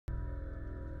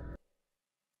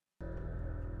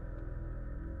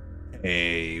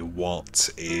Hey, what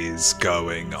is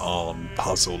going on,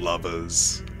 puzzle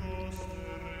lovers?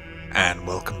 And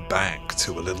welcome back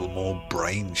to a little more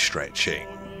brain stretching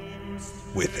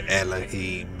with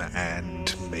Elohim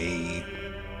and me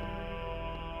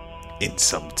in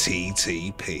some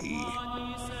TTP.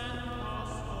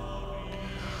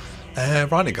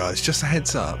 Righty guys, just a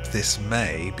heads up, this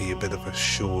may be a bit of a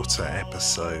shorter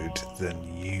episode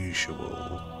than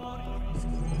usual.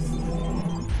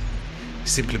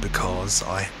 Simply because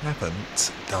I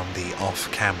haven't done the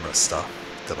off-camera stuff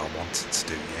that I wanted to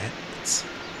do yet.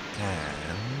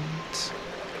 And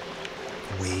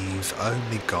we've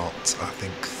only got, I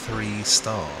think, 3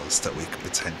 stars that we could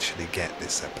potentially get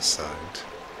this episode.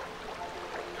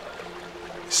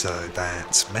 So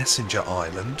that's Messenger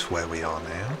Island, where we are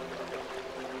now.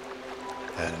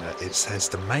 It says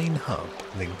the main hub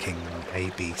linking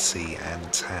ABC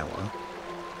and Tower,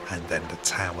 and then the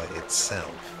tower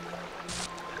itself.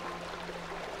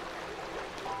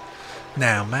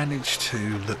 Now, managed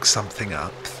to look something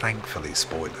up, thankfully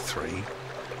spoiler 3,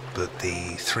 but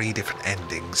the 3 different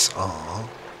endings are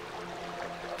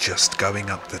just going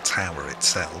up the tower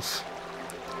itself,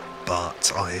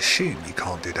 but I assume you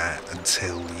can't do that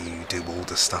until you do all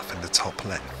the stuff in the top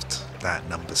left, that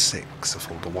number 6 of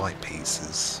all the white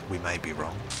pieces. We may be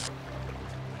wrong.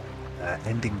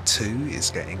 Ending 2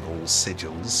 is getting all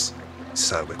sigils,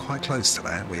 so we're quite close to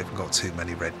that. We haven't got too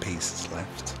many red pieces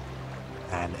left.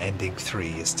 And ending 3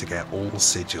 is to get all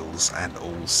sigils and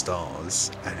all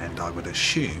stars, and I would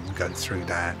assume go through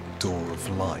that door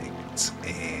of light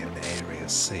in Area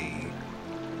C.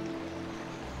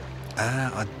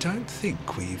 I don't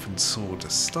think we even saw the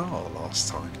star last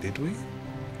time, did we?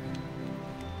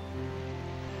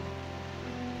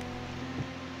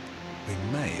 We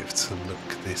may have to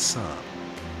look this up.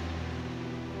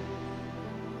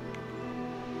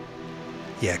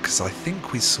 Yeah, because I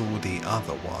think we saw the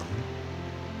other one.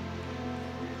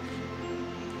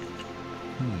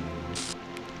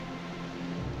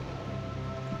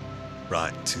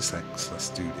 Right, 2 secs, let's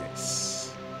do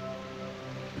this.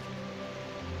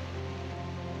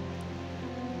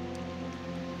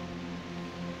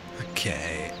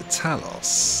 Okay,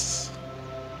 Talos.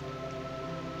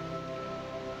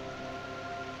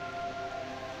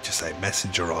 Just a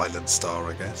Messenger Island star,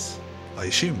 I guess. I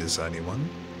assume there's only one.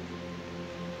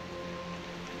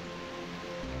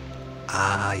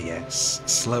 Ah, yes.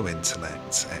 Slow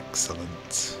internet.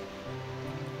 Excellent.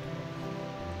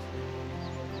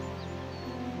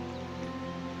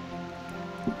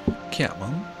 Come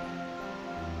on.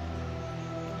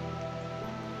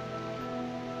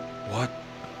 What?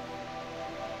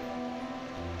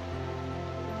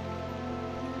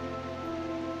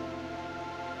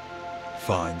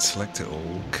 Fine, select it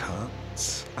all, cut.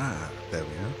 Ah, there we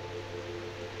are.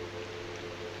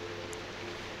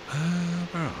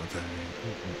 Where are they?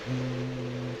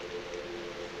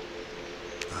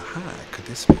 Aha, could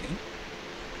this be?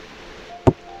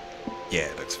 Yeah,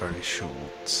 it looks very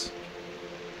short.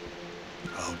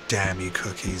 Oh, damn you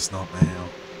cookies, not now.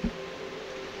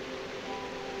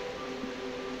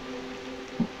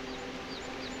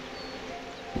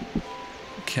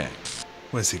 Okay,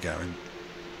 where's he going?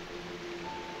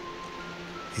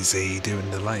 Is he doing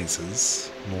the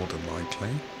lasers? More than likely.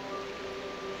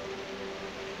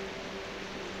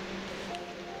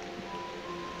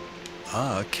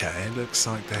 Ah, okay, looks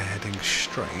like they're heading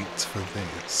straight for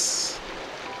this.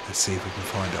 Let's see if we can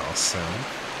find it ourselves.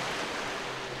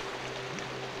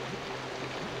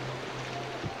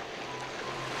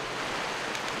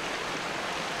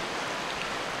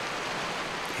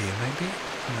 Here maybe?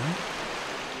 No?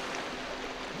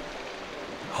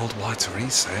 Hold Y to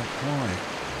reset? Why?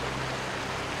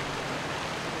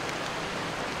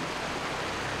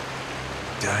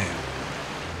 Damn.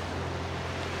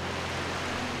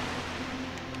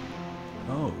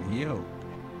 Oh, yo.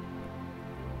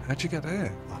 How'd you get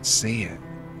there? I see it.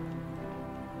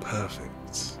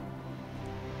 Perfect.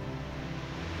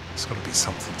 It's got to be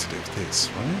something to do with this,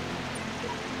 right?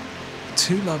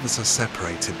 Two lovers are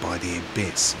separated by the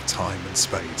abyss of time and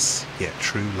space, yet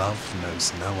true love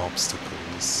knows no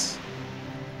obstacles.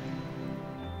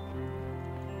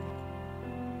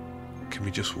 Can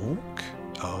we just walk?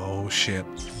 Oh shit.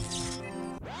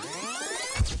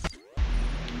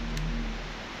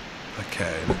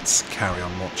 Okay, let's carry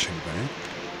on watching then.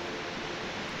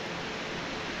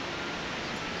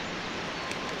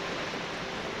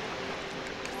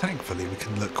 Thankfully we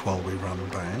can look while we run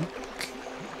back.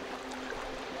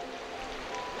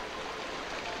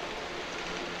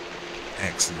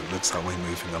 Excellent, looks like we're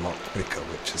moving a lot quicker,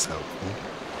 which is helpful.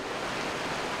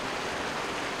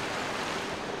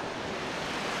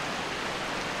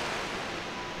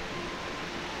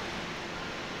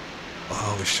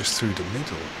 Oh, it's just through the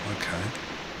middle. Okay.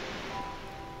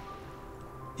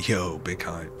 Yo, big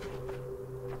hype.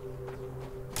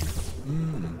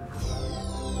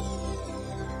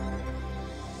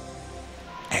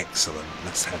 Excellent.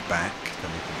 Let's head back.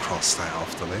 Then we can cross that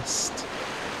off the list.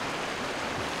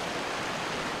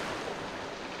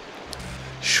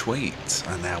 Sweet.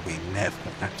 And now we never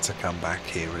have to come back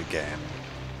here again.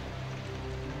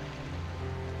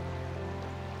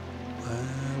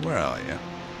 Where are you?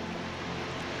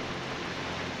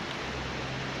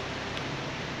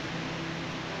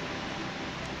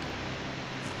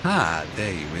 Ah,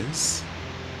 there you is.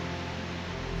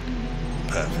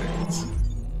 Perfect.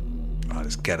 Right,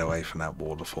 let's get away from that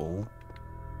waterfall.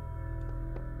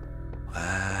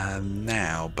 And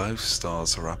now both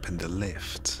stars are up in the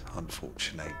lift,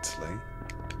 unfortunately.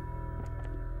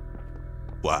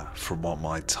 Well, from what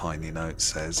my tiny note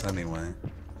says, anyway.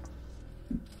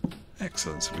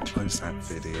 Excellent, so we close that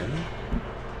video.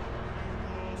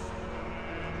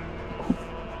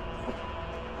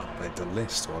 Update the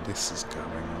list while this is going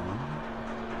on.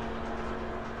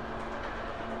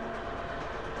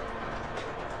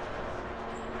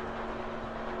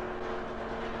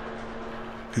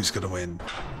 Who's gonna win?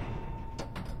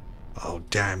 Oh,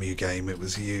 damn you, game, it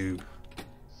was you.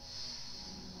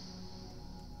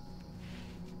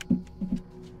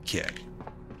 Yeah.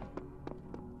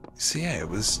 So yeah, it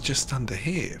was just under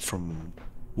here from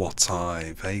what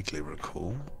I vaguely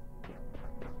recall.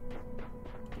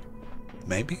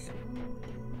 Maybe?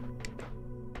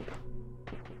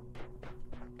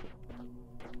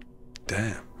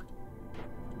 Damn.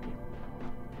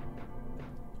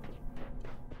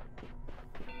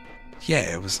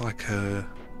 Yeah, it was like a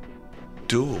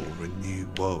door and you...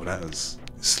 Whoa, that was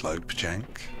slope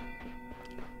jank.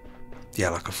 Yeah,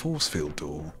 like a force field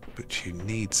door, but you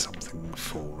need something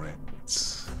for it.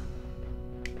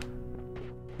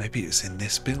 Maybe it's in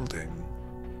this building.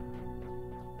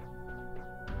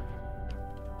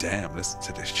 Damn, listen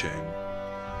to this tune.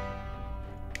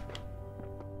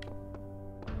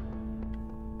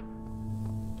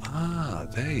 Ah,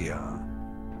 there you are.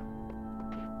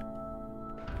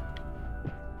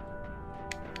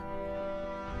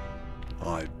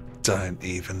 I don't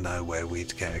even know where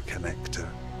we'd get a connector.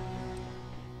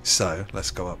 So,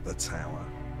 let's go up the tower.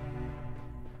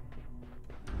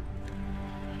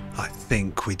 I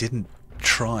think we didn't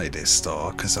try this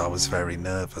star because I was very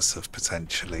nervous of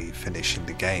potentially finishing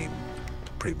the game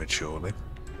prematurely.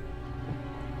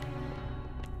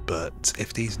 But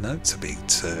if these notes are being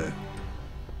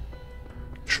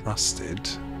trusted,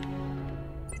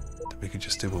 then we can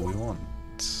just do what we want.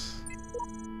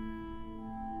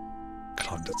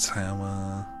 Climb the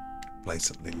tower,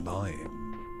 blatantly lying.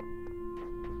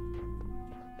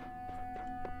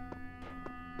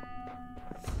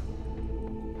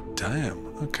 Damn,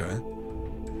 okay.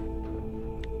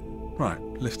 Right,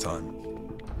 lift time.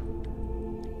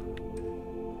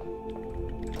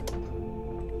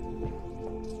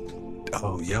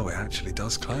 Oh, yo, it actually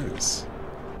does close.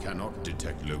 Cannot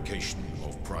detect location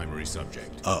of primary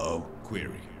subject. Uh-oh.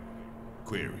 Query.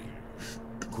 Query.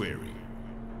 Query.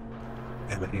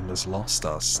 Elohim has lost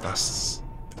us. That's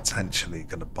potentially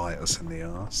going to bite us in the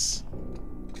ass.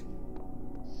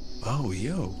 Oh,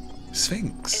 yo.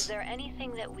 Sphinx. Is there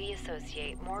anything that we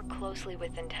associate more closely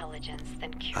with intelligence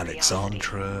than curiosity?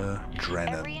 Alexandra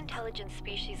Drennan. Every intelligent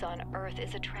species on Earth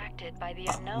is attracted by the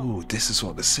unknown. Oh, this is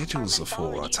what the sigils are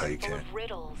for, I take full it. of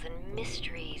riddles and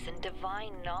mysteries and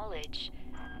divine knowledge.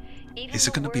 Even Is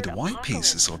it going to be word the white apocalypse-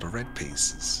 pieces or the red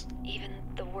pieces? Even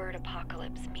the word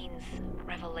apocalypse means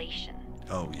revelation.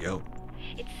 Oh, yo.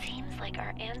 It seems like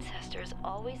our ancestors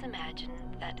always imagined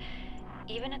that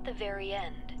even at the very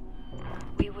end,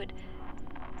 we would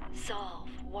solve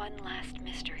one last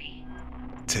mystery.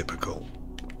 Typical.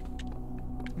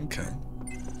 Okay.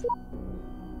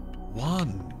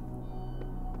 One.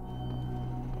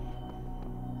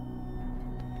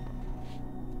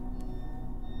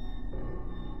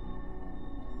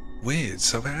 Weird,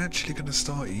 so we're actually going to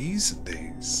start using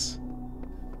these.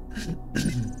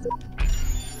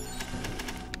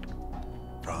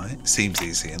 Right, seems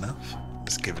easy enough.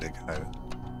 Let's give it a go.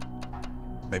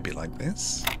 Maybe like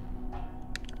this.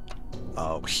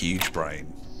 Oh, huge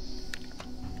brain.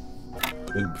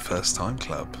 Boom, first time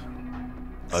club.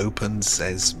 Open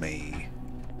sesame.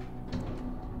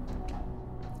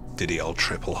 Did he old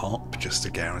triple hop just to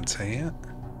guarantee it?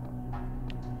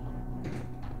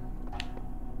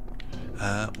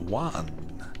 One.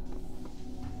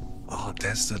 Oh,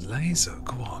 there's the laser.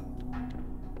 Go on.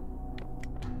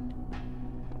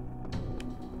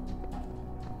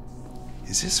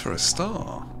 Is this for a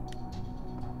star?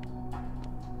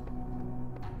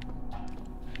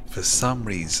 For some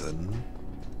reason,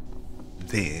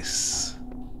 this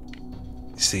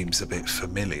seems a bit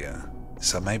familiar,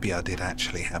 so maybe I did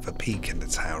actually have a peek in the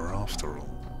tower after all.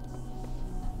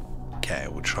 Okay,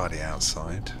 we'll try the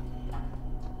outside.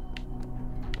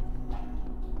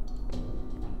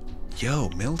 Yo,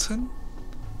 Milton?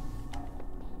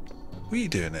 What are you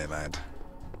doing here, lad?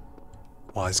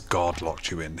 Why has God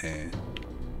locked you in here?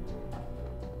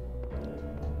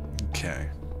 Okay.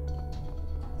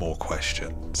 More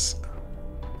questions.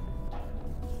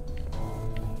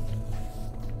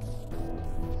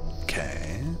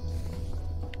 Okay.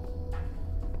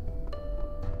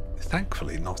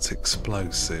 Thankfully not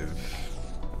explosive.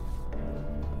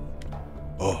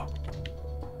 Oh.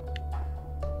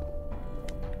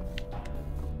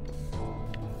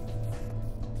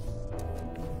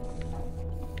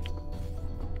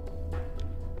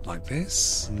 Like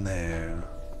this? No.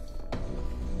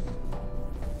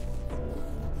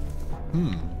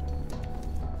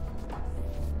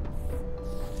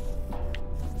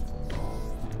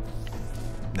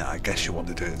 No, I guess you want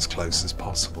to do it as close as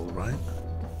possible, right?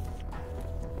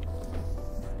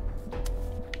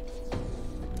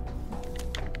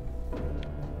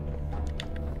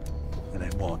 And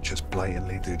then what? Just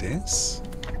blatantly do this?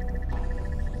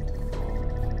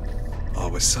 Oh,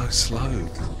 we're so slow.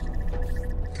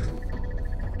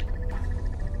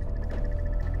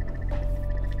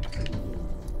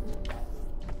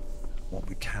 What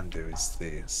we can do is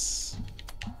this.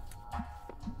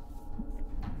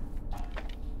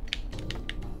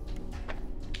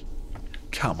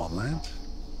 Come on, lad.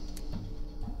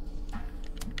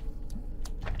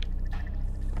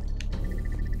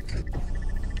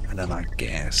 And then I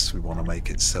guess we want to make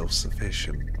it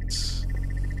self-sufficient.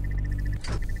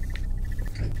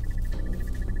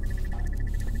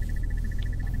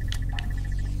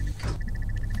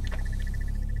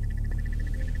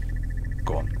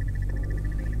 Go on.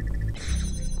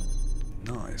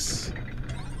 Nice.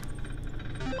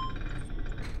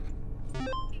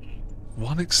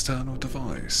 One external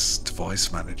device.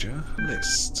 Device manager.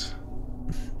 List.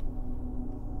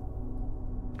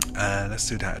 Let's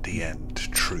do that at the end.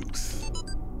 Truth.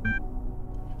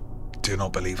 Do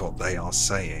not believe what they are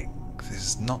saying.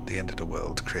 This is not the end of the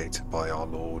world created by our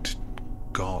Lord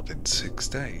God in 6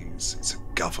 days. It's a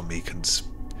government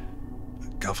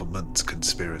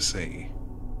conspiracy.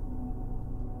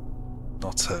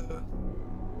 Not a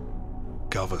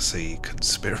goversy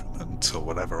conspirament or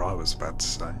whatever I was about to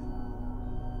say.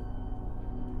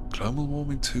 Global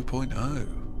warming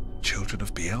 2.0. Children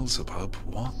of Beelzebub.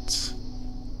 What?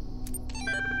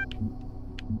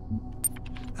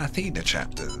 Athena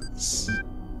chapters.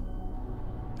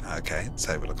 Okay,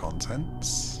 table of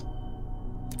contents.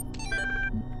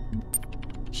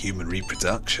 Human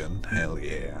reproduction. Hell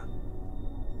yeah.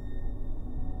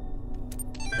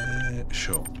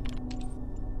 Sure.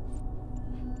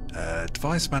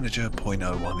 Device Manager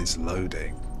 0.01 is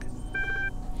loading.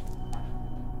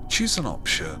 Choose an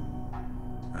option.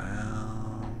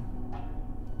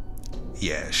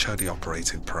 Yeah, show the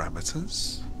operating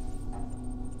parameters.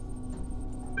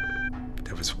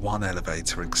 There is one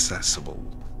elevator accessible.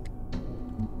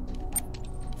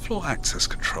 Floor access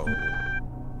control.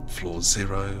 Floor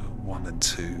 0, 1 and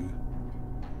 2.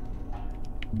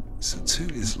 So 2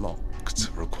 is locked,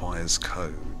 requires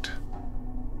code.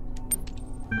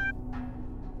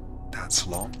 That's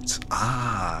locked.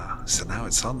 Ah, so now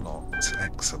it's unlocked.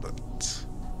 Excellent.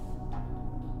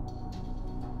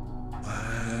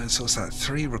 So what's that?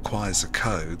 3 requires a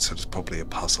code, so there's probably a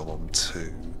puzzle on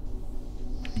 2.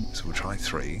 So we'll try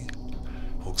 3.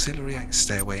 Auxiliary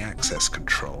stairway access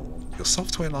control. Your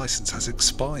software license has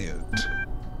expired.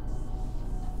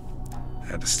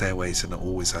 The stairway's in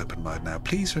always open mode now.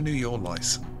 Please renew your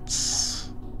license.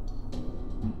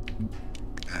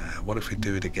 What if we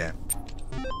do it again?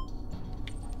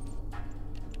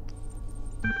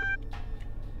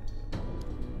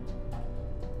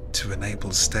 To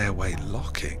enable stairway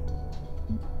locking.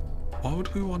 Why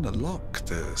would we want to lock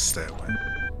the stairway?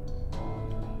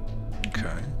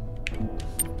 Okay.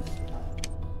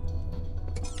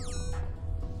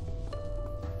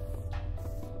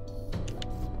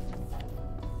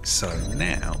 So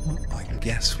now, I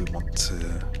guess we want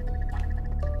to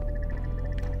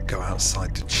go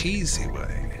outside the cheesy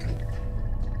way.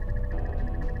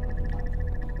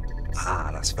 Ah,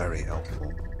 that's very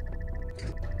helpful.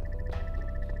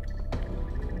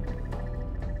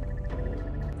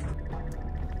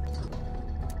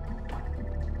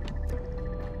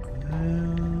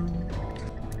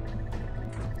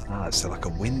 So like a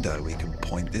window we can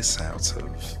point this out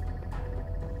of.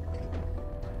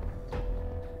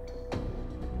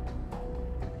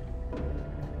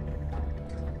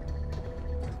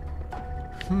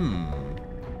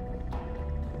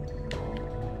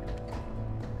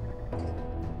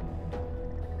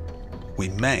 We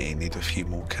may need a few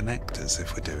more connectors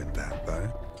if we're doing that, though.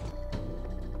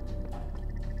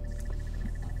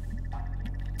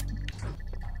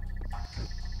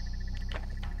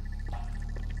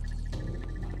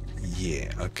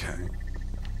 Yeah, okay.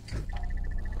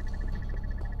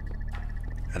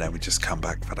 And then we just come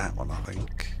back for that one, I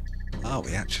think. Oh,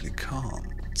 we actually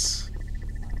can't.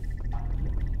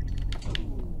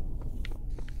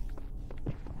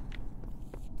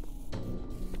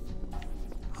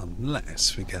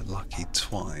 Unless we get lucky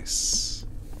twice.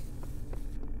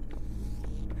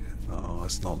 Oh,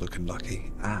 it's not looking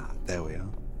lucky. Ah, there we are.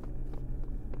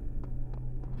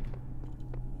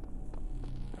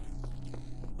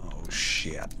 Oh,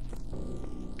 shit.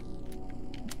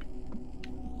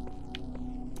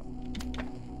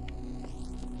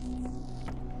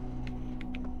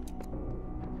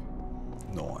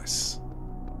 Nice.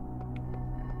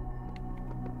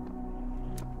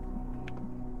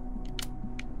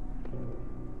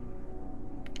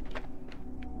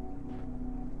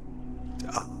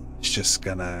 It's just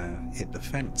gonna hit the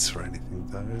fence or anything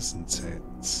though, isn't it?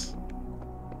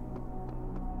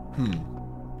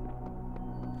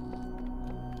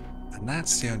 And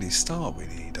that's the only star we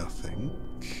need, I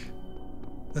think.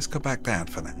 Let's go back down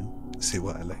for now, see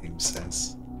what Elohim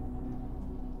says.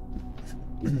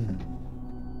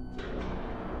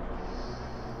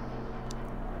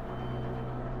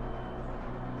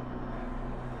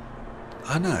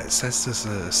 I know, it says there's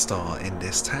a star in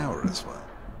this tower as well.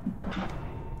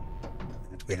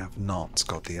 And we have not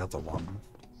got the other one.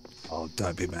 Oh,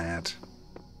 don't be mad.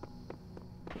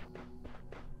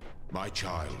 My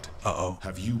child, Uh-oh.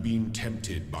 have you been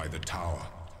tempted by the tower?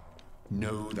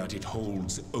 Know that it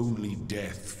holds only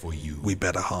death for you. We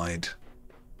better hide.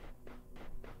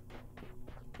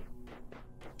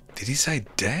 Did he say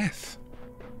death?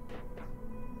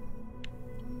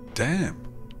 Damn.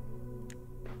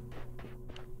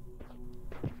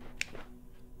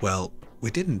 Well,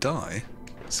 we didn't die,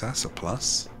 so that's a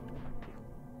plus.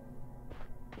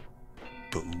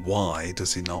 But why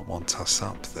does he not want us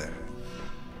up there?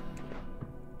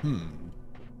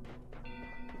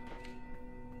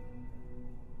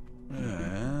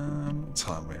 What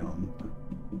time are we on?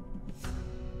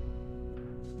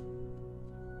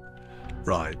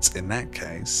 Right, in that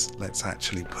case, let's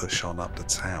actually push on up the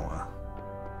tower.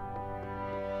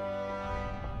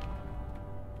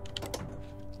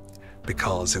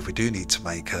 Because if we do need to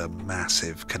make a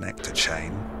massive connector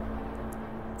chain,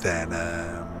 then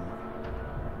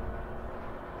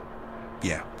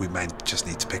yeah, we may just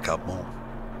need to pick up more.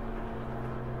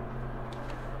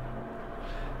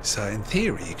 So in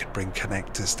theory you could bring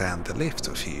connectors down the lift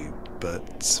a few,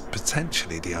 but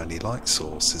potentially the only light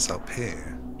source is up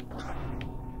here.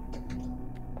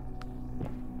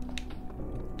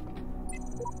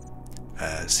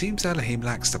 Seems Elohim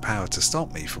lacks the power to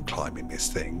stop me from climbing this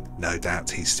thing. No doubt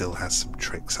he still has some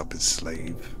tricks up his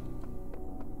sleeve.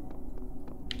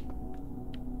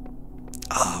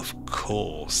 Of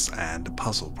course, and the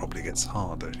puzzle probably gets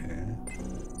harder here.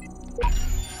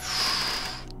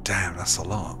 Damn, that's a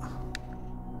lot.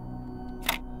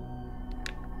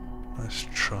 Let's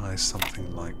try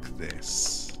something like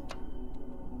this.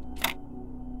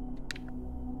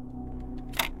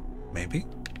 Maybe?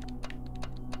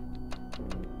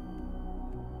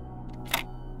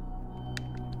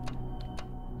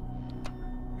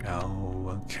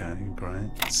 Oh, okay, great.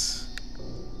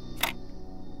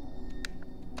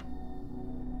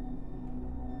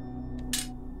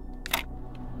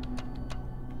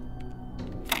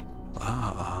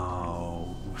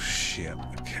 Oh, shit,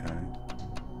 okay.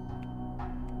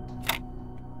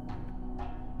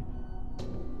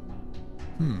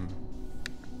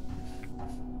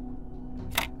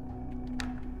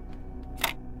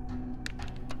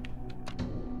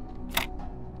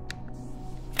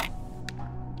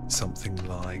 Something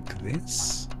like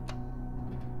this?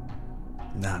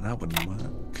 Nah, that wouldn't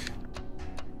work.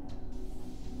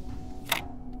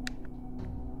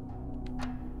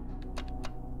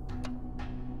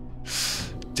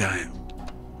 Damn.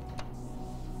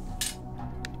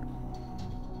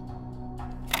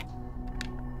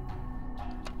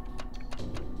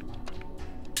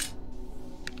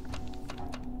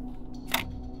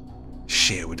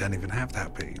 Shit, we don't even have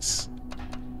that piece.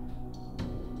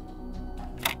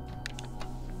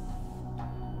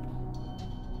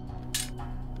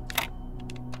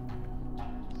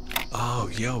 Oh,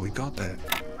 yo, we got that.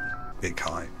 Big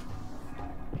hype.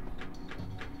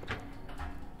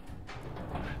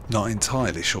 Not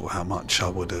entirely sure how much I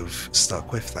would have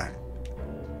stuck with that.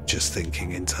 Just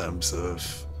thinking in terms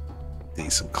of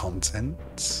decent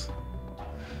content.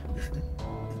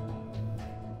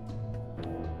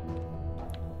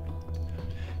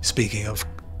 Speaking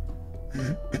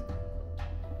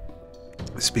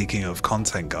of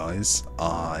content, guys,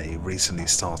 I recently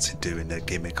started doing a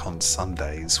gimmick on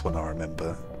Sundays when I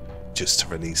remember, just to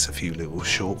release a few little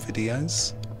short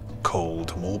videos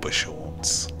called Morbazan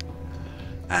Shorts,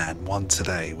 and one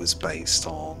today was based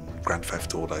on Grand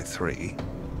Theft Auto 3,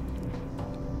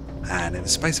 and in the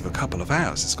space of a couple of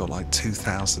hours it's got like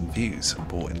 2,000 views and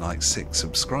brought in like 6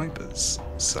 subscribers,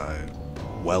 so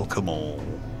welcome all.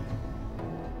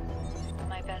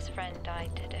 My best friend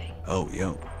died today. Oh,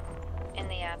 yo. In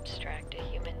the abstract, a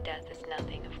human death is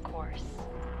nothing, of course.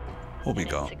 What we An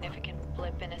got? insignificant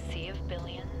blip in a sea of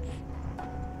billions.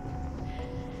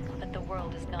 But the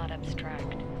world is not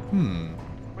abstract.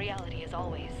 Reality is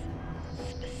always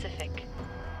specific,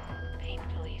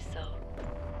 painfully so.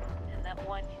 And that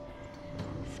one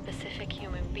specific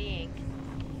human being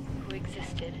who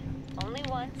existed only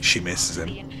once. She misses in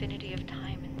him. the infinity of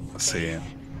time and space. I see it.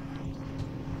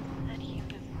 That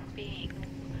human being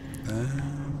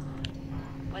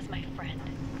was my friend.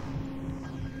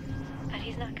 But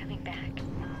he's not coming back.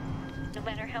 No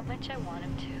matter how much I want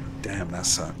him to. Damn, that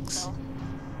sucks. So,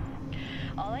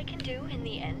 all I can do in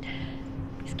the end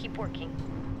is keep working.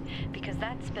 Because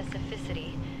that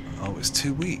specificity, Oh, it's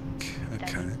too weak. that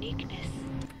Okay. uniqueness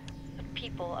of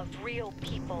people, of real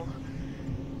people,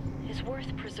 is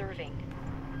worth preserving.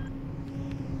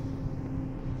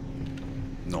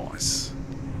 Nice.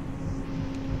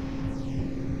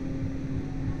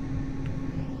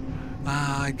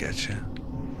 Ah, I get you.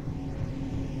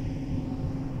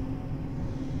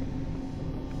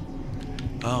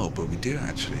 Oh, but we do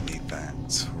actually need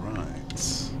that,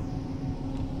 right?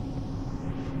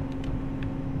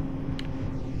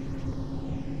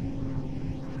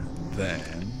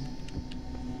 Then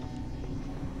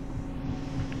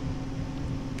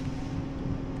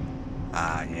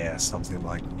yeah, something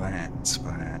like that,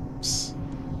 perhaps.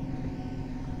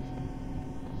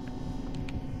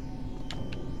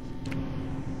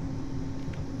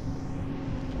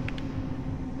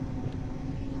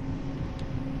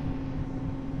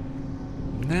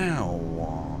 Now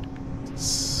what?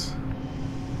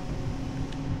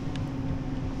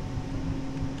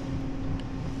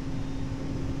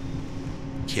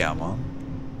 Come on.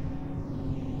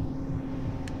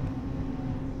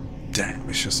 Damn,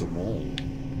 it's just a wall.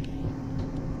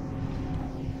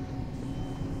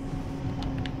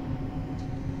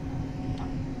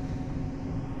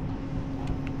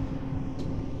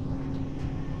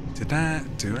 Did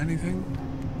that do anything?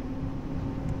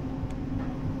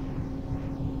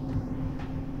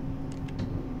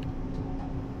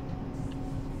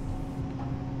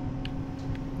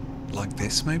 Like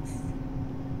this, maybe?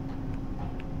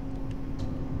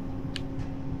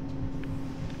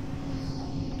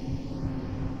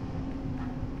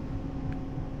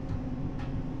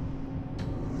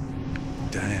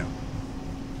 Damn.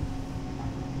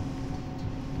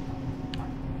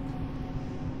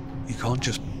 You can't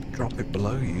just drop it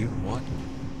below you, what?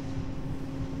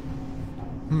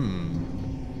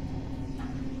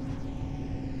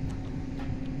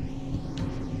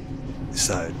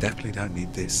 So, definitely don't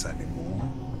need this anymore.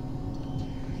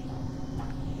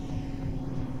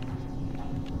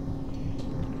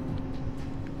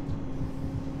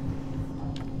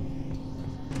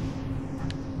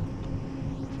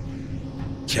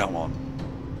 Come on.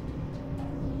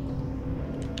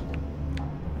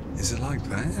 Is it like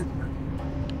that?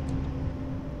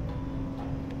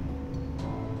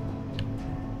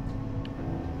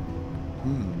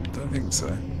 Don't think so.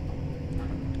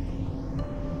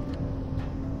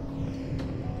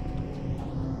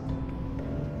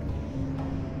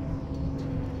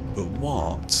 But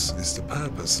what is the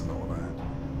purpose and all that?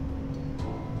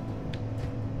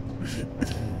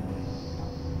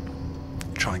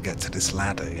 Try and get to this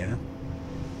ladder, yeah?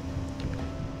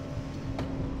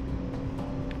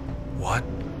 What?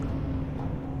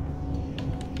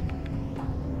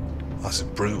 That's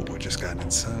brutal, we're just going in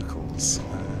circles.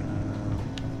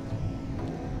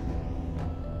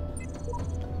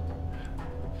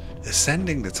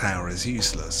 Ascending the tower is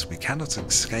useless. We cannot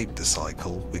escape the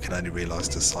cycle. We can only realize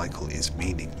the cycle is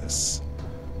meaningless.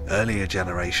 Earlier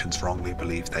generations wrongly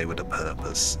believed they were the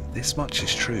purpose. This much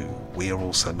is true. We are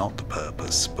also not the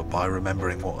purpose, but by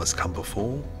remembering what has come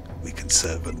before, we can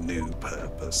serve a new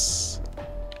purpose.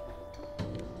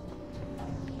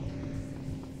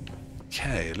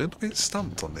 Okay, a little bit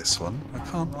stumped on this one, I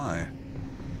can't lie.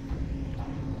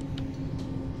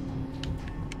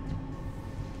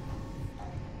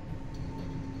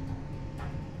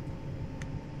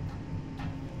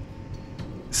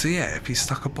 So yeah, if you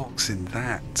stuck a box in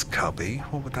that cubby,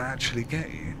 what would that actually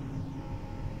get you?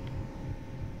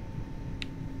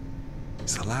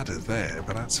 There's a ladder there,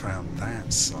 but that's around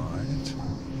that side.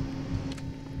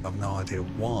 I've no idea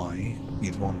why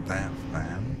you'd want that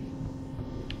fan.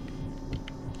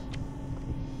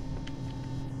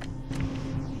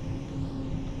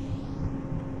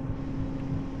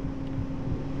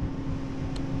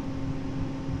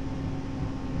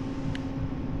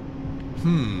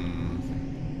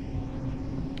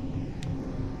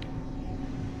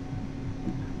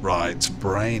 Right,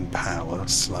 brain power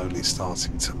slowly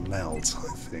starting to melt,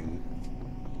 I think.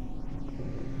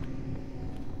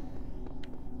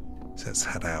 So let's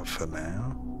head out for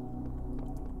now.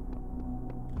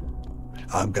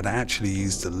 I'm going to actually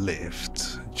use the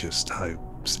lift, just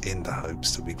in the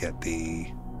hopes that we get the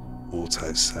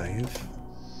autosave.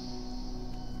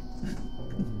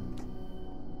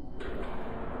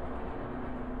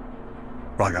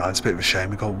 Right guys, a bit of a shame.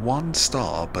 We got 1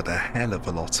 star, but a hell of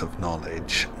a lot of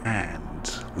knowledge,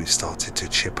 and we've started to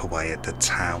chip away at the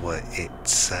tower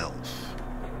itself.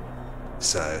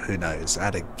 So who knows,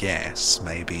 at a guess,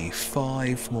 maybe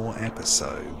 5 more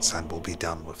episodes and we'll be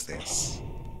done with this.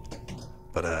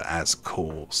 But of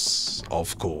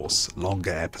course,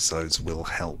 longer episodes will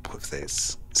help with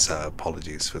this, so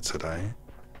apologies for today.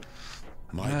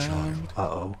 My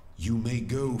child, you may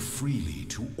go freely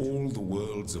to all the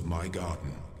worlds of my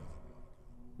garden.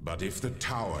 But if the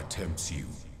tower tempts you,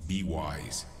 be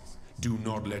wise. Do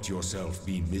not let yourself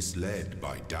be misled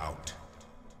by doubt.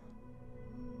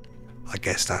 I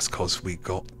guess that's because we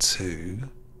got to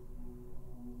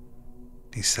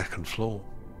the 2nd floor.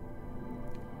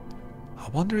 I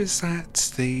wonder, is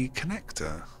that the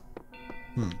connector?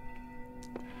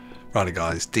 Righty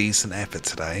guys, decent effort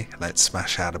today. Let's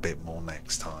smash out a bit more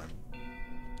next time.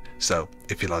 So,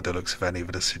 if you like the looks of any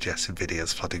of the suggested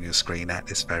videos flooding your screen at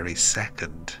this very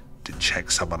second, then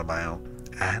check some of them out.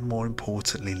 And more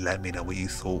importantly, let me know what you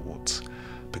thought.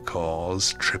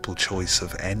 Because triple choice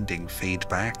of ending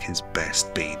feedback is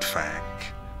best beat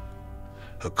fact.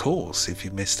 Of course, if you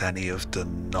missed any of the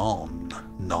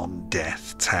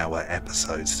non-death tower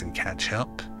episodes, then catch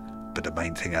up. But the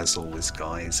main thing, as always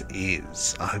guys,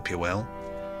 is I hope you're well,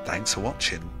 thanks for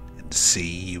watching, and see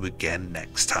you again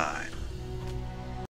next time.